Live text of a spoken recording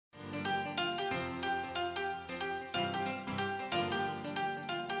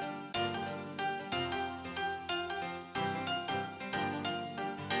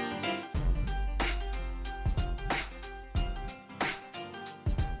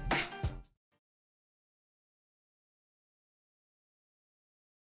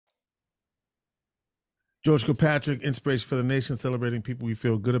George Kilpatrick, Inspiration for the Nation, celebrating people we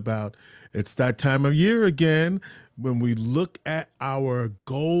feel good about. It's that time of year again when we look at our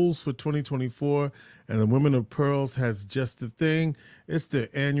goals for 2024, and the Women of Pearls has just the thing. It's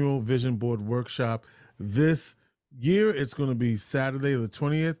the annual Vision Board Workshop. This year, it's going to be Saturday, the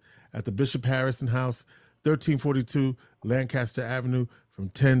 20th, at the Bishop Harrison House, 1342 Lancaster Avenue, from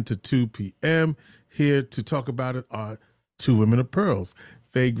 10 to 2 p.m. Here to talk about it are two Women of Pearls,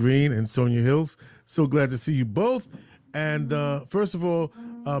 Faye Greene and Sonya Hills. So glad to see you both. And first of all,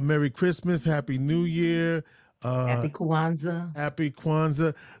 Merry Christmas, Happy New Year. Happy Kwanzaa. Happy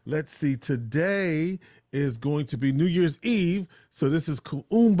Kwanzaa. Let's see, today is going to be New Year's Eve. So this is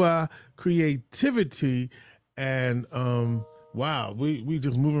Kuumba Creativity. And wow, we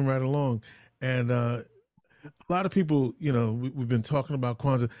just moving right along. And a lot of people, we've been talking about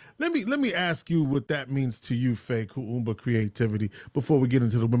Kwanzaa. Let me ask you what that means to you, Faye, Kuumba Creativity, before we get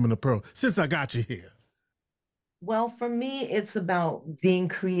into the Women of Pearl, since I got you here. Well, for me, it's about being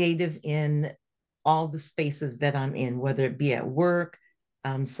creative in all the spaces that I'm in, whether it be at work,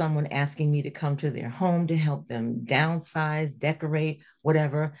 someone asking me to come to their home to help them downsize, decorate,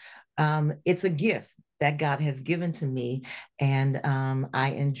 whatever. It's a gift that God has given to me, and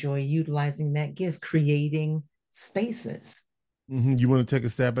I enjoy utilizing that gift, creating spaces. You want to take a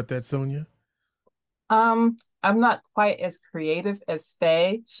stab at that, Sonya? I'm not quite as creative as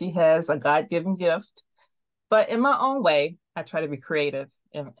Faye. She has a God-given gift, but in my own way, I try to be creative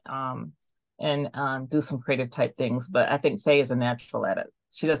and do some creative type things. But I think Faye is a natural at it.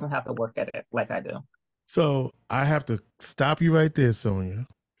 She doesn't have to work at it like I do. So I have to stop you right there, Sonya,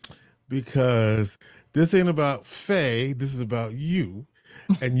 because this ain't about Faye. This is about you.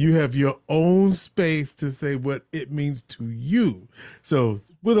 And you have your own space to say what it means to you. So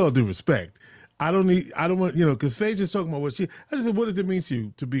with all due respect, I don't want, because Faye's just talking about I just said, what does it mean to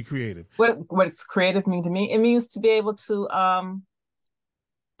you to be creative? What's creative mean to me? It means to be able to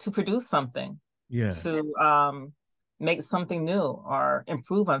produce something. Yeah. To make something new or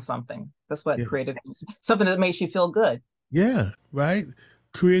improve on something. That's what creative is. Something that makes you feel good. Yeah, right?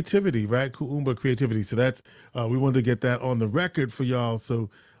 Creativity, right? Kuumba creativity. So that's, we wanted to get that on the record for y'all. So,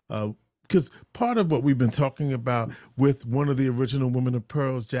 because part of what we've been talking about with one of the original Women of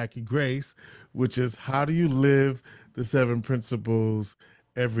Pearls, Jackie Grace, which is how do you live the 7 principles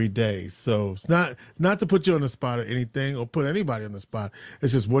every day? So it's not to put you on the spot or anything, or put anybody on the spot.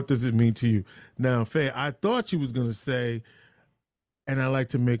 It's just, what does it mean to you? Now, Faye, I thought you was going to say, and I like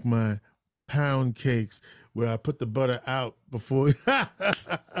to make my pound cakes where I put the butter out before.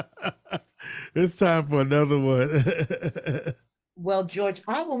 It's time for another one. Well, George,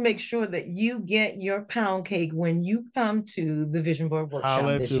 I will make sure that you get your pound cake when you come to the Vision Board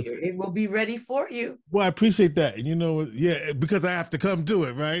Workshop this year. It will be ready for you. Well, I appreciate that. And because I have to come do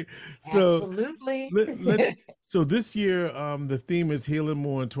it, right? So absolutely. So this year, the theme is Healing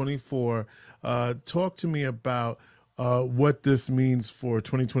More in 24. Talk to me about what this means for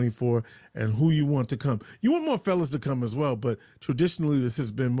 2024 and who you want to come. You want more fellas to come as well, but traditionally this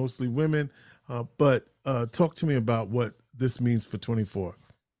has been mostly women. But talk to me about what this means for 24.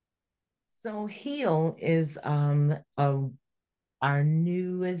 So Heal is our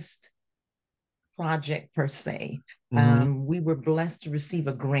newest project per se. We were blessed to receive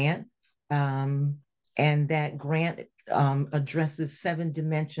a grant, and that grant addresses 7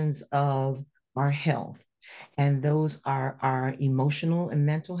 dimensions of our health. And those are our emotional and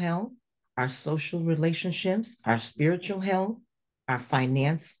mental health, our social relationships, our spiritual health, our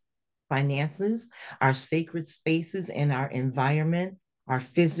finances, our sacred spaces and our environment, our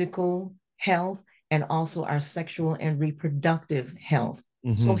physical health, and also our sexual and reproductive health.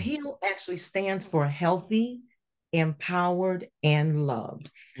 So HEAL actually stands for healthy, empowered, and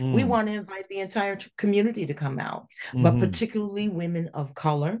loved. We want to invite the entire community to come out, but particularly women of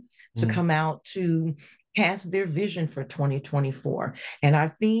color to come out to cast their vision for 2024. And our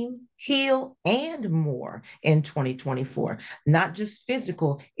theme, heal and more in 2024, not just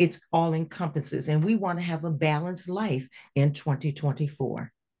physical, it's all encompasses. And we want to have a balanced life in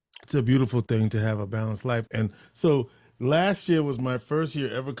 2024. It's a beautiful thing to have a balanced life. And so last year was my first year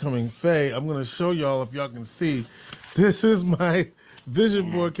ever coming Faye. I'm going to show y'all if y'all can see. This is my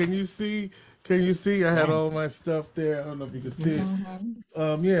vision board. Can you see? Can you see? I had all my stuff there. I don't know if you can see it.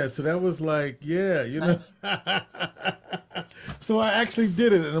 Yeah, so that was like, So I actually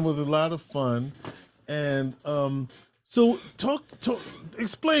did it, and it was a lot of fun. And so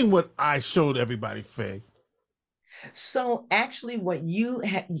explain what I showed everybody, Faye. So actually what you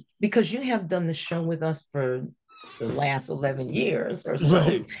have, because you have done the show with us for the last 11 years or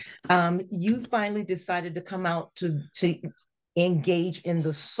so, you finally decided to come out to engage in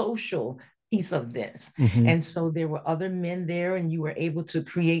the social piece of this. Mm-hmm. And so there were other men there, and you were able to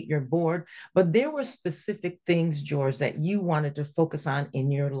create your board. But there were specific things, George, that you wanted to focus on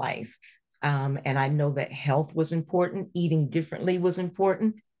in your life. And I know that health was important, eating differently was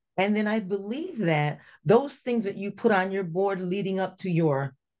important. And then I believe that those things that you put on your board leading up to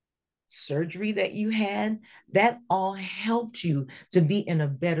your surgery that you had, that all helped you to be in a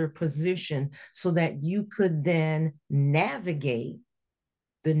better position so that you could then navigate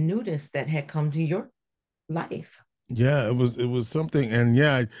the newness that had come to your life. Yeah, it was something, and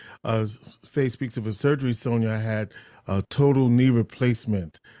yeah, Faye speaks of a surgery. Sonya, I had a total knee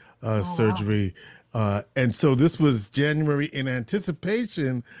replacement Oh, wow. surgery, and so this was January in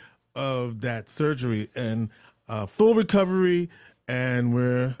anticipation of that surgery and full recovery, and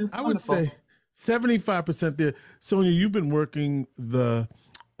we're It's I would wonderful. say 75% there. Sonya, you've been working the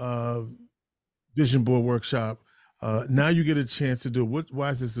uh, vision board workshop. Now you get a chance to do it. Why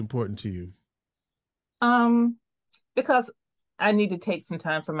is this important to you? Um, because I need to take some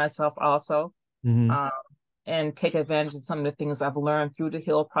time for myself also, Hmm. um, and take advantage of some of the things I've learned through the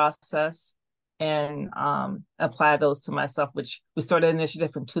heal process and apply those to myself, which we started an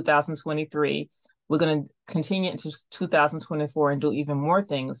initiative in 2023. We're going to continue into 2024 and do even more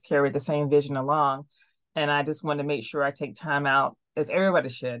things, carry the same vision along. And I just want to make sure I take time out, as everybody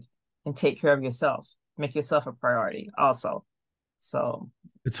should, and take care of yourself. Make yourself a priority also. So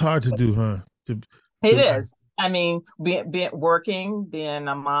It's hard to do, huh? it To is. I mean, being working, being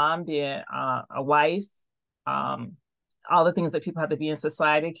a mom, being a wife, um, all the things that people have to be in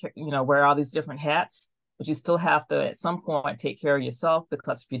society, wear all these different hats, but you still have to at some point take care of yourself,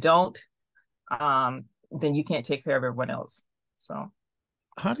 because if you don't, then you can't take care of everyone else. So,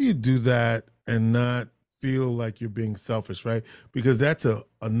 how do you do that and not feel like you're being selfish, right? Because that's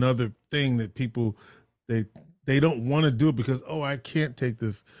another thing that people they they don't want to do it because, oh, I can't take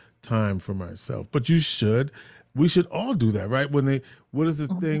this time for myself. But you should. We should all do that, right? What is the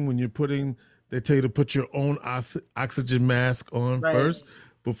mhm. thing when you're putting they tell you to put your own oxygen mask on Right. first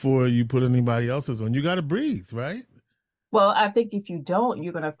before you put anybody else's on. You got to breathe, right? Well, I think if you don't,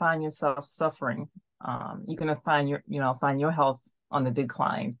 you're going to find yourself suffering. You're going to find your health on the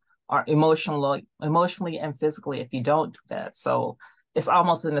decline, or emotionally and physically, if you don't do that. So it's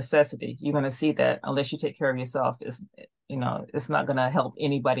almost a necessity. You're going to see that unless you take care of yourself, it's not going to help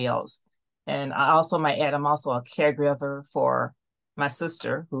anybody else. And I also might add, I'm also a caregiver for my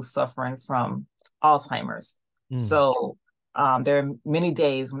sister who's suffering from Alzheimer's. Mm. So there are many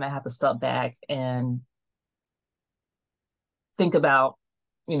days when I have to step back and think about,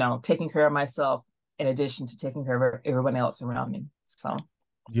 taking care of myself in addition to taking care of everyone else around me. So,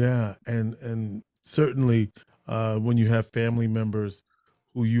 Yeah, and certainly when you have family members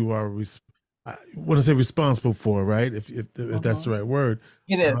who you are I want to say responsible for, right? If that's the mhm. right word.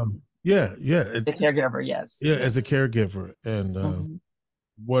 It is Yeah, yeah, the caregiver. Yes, yeah, as a yes. caregiver, and Hmm.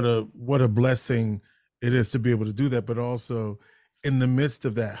 what a blessing it is to be able to do that, but also in the midst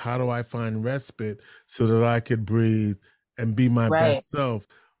of that, how do I find respite so that I could breathe and be my Right. best self,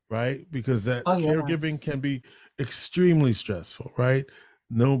 right? Because that Oh, yeah. caregiving can be extremely stressful, right?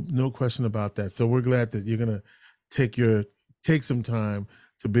 No question about that. So we're glad that you're gonna take your take some time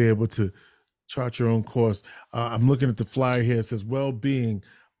to be able to chart your own course. I'm looking at the flyer here. It says well-being,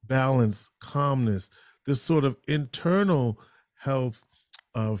 balance, calmness, this sort of internal health,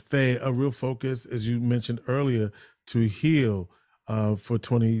 Faye, a real focus, as you mentioned earlier, to heal for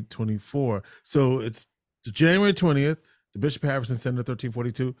 2024. So it's January 20th, the Bishop Harrison Center,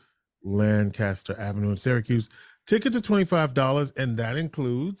 1342 Lancaster Avenue in Syracuse. Tickets are $25, and that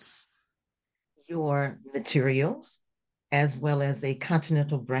includes. Your materials, as well as a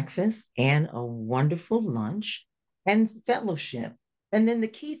continental breakfast and a wonderful lunch and fellowship. And then the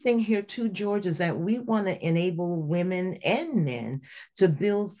key thing here, too, George, is that we want to enable women and men to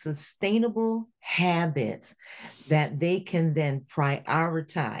build sustainable habits that they can then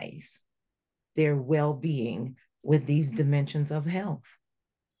prioritize their well being with these dimensions of health.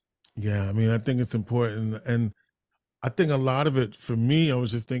 Yeah, I mean, I think it's important. And I think a lot of it for me, I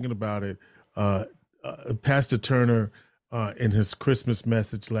was just thinking about it. Uh, Pastor Turner, in his Christmas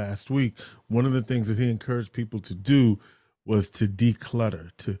message last week, one of the things that he encouraged people to do was to declutter,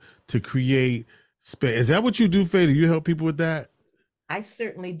 to create space. Is that what you do, Faye? Do you help people with that? I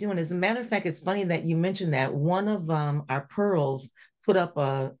certainly do. And as a matter of fact, it's funny that you mentioned that. One of our pearls put up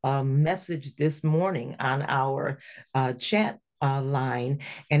a message this morning on our chat line,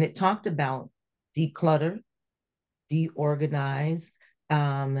 and it talked about declutter, deorganize,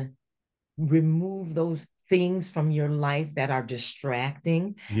 um, remove those things from your life that are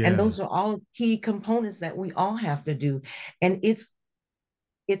distracting. And Yeah. those are all key components that we all have to do. And it's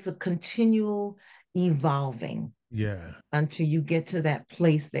it's a continual evolving Yeah. until you get to that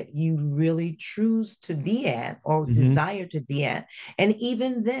place that you really choose to be at or Mm-hmm. desire to be at. And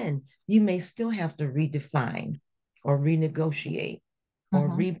even then, you may still have to redefine or renegotiate or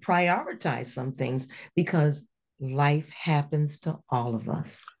reprioritize some things because life happens to all of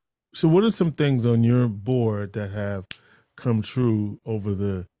us. So what are some things on your board that have come true over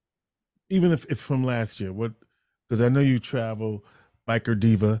the, even if from last year? What, because I know you travel, biker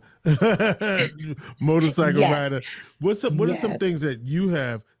diva, motorcycle Yes, rider. What are some yes. things that you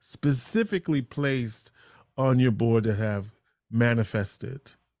have specifically placed on your board that have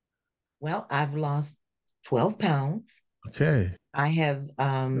manifested? Well, I've lost 12 pounds. Okay. I have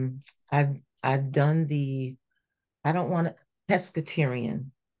I've done the I don't want to pescatarian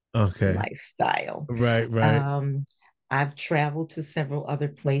Okay. lifestyle. Right, right. Um, I've traveled to several other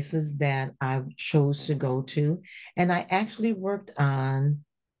places that I chose to go to, and I actually worked on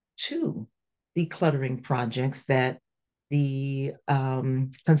two decluttering projects that the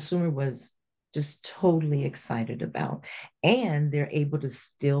consumer was just totally excited about, and they're able to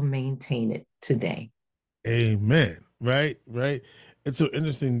still maintain it today. Amen. Right, right. It's so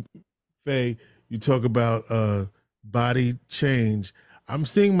interesting, Faye. You talk about body change. I'm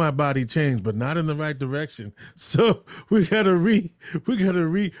seeing my body change, but not in the right direction. So we gotta reset.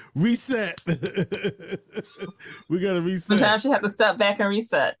 We gotta reset. Sometimes you have to step back and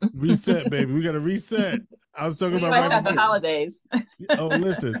reset. Reset, baby. We gotta reset. I was talking about Especially right at the before. holidays. Oh,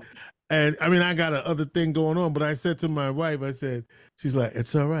 listen. And I mean, I got a other thing going on, but I said to my wife, I said, she's like,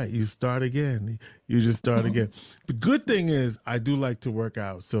 it's all right. You start again. You just start again. The good thing is I do like to work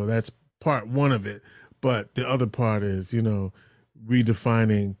out. So that's part one of it. But the other part is,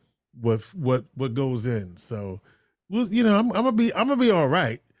 redefining what goes in. So, well, I'm gonna be all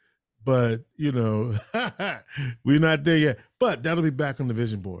right. But we're not there yet. But that'll be back on the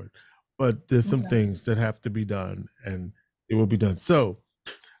vision board. But there's some things that have to be done, and it will be done. So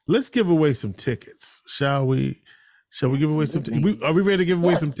let's give away some tickets, shall we? Shall we give away some tickets? Are we ready to give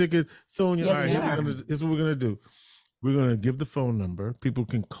away some tickets? Sonya, Yes, all right, we are. here's what we're gonna do. We're gonna give the phone number. People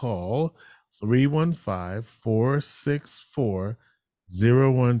can call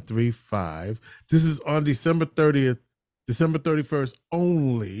 315-464-0135. This is on December 30th, December 31st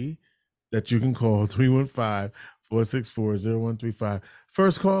only, that you can call 315-464-0135.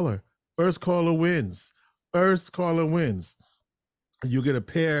 First caller. First caller wins. First caller wins. You get a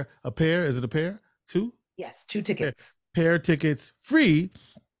pair. Is it a pair? Two? Yes, two tickets. Pair tickets free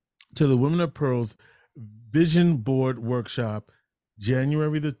to the Women of Pearls Vision Board Workshop,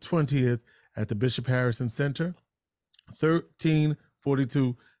 January the 20th at the Bishop Harrison Center,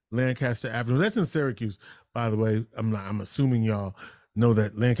 1342 Lancaster Avenue. That's in Syracuse, by the way. I'm assuming y'all know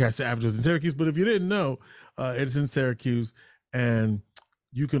that Lancaster Avenue is in Syracuse, but if you didn't know, it's in Syracuse. And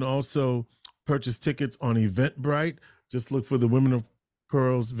you can also purchase tickets on Eventbrite. Just look for the Women of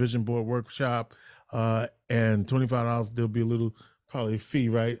Pearls Vision Board Workshop, and $25. There'll be a little probably fee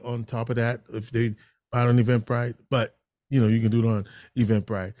right on top of that if they buy it on Eventbrite. But you can do it on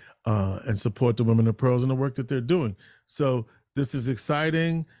Eventbrite, and support the Women of Pearls and the work that they're doing. So this is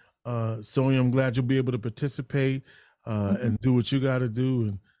exciting. Sonya, I'm glad you'll be able to participate and do what you got to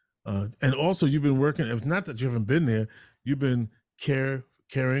do. And also you've been working, if not that you haven't been there, you've been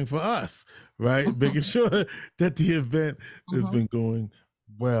caring for us, right? Making sure that the event has been going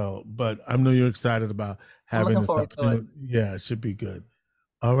well. But I know you're excited about having this opportunity. Yeah, it should be good.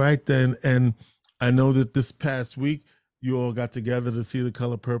 All right, then. And I know that this past week you all got together to see The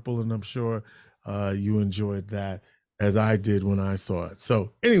Color Purple, and I'm sure you enjoyed that as I did when I saw it.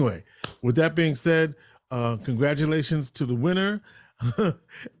 So anyway, with that being said, congratulations to the winner.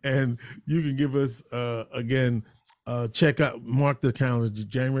 And you can give us, again, check out, mark the calendar,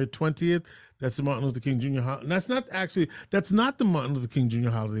 January 20th. That's the Martin Luther King Jr. holiday. That's not the Martin Luther King Jr.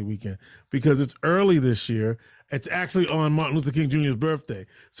 holiday weekend, because it's early this year. It's actually on Martin Luther King Jr.'s birthday.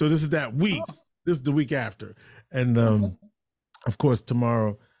 So this is that week. This is the week after. And of course,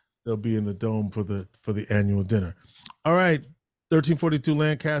 tomorrow they'll be in the Dome for the annual dinner. All right, 1342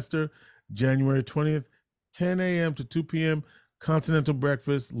 Lancaster, January 20th, 10 a.m. to 2 p.m., continental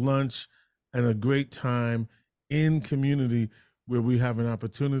breakfast, lunch, and a great time in community where we have an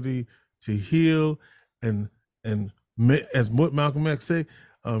opportunity to heal and as what Malcolm X say,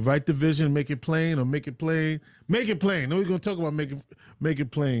 write the vision, make it plain, or make it plain. Make it plain. No, we're going to talk about make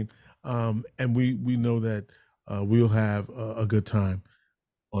it plain. And we know that we'll have a good time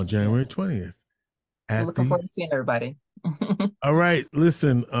on January 20th. I'm looking forward to seeing everybody. All right,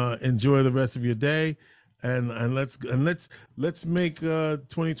 listen, enjoy the rest of your day, and let's make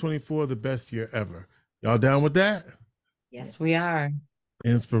 2024 the best year ever. Y'all down with that? Yes, we are.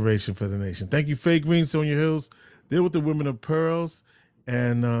 Inspiration for the nation. Thank you, Faye, Greene, Sonya Hills. They're with the Women of Pearls,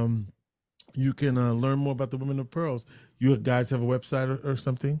 and you can learn more about the Women of Pearls. You guys have a website or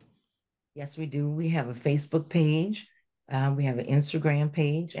something? Yes, we do. We have a Facebook page. We have an Instagram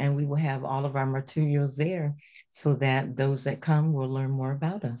page, and we will have all of our materials there so that those that come will learn more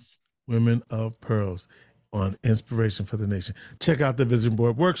about us. Women of Pearls on Inspiration for the Nation. Check out the Vision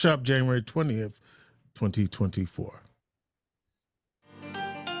Board Workshop, January 20th, 2024.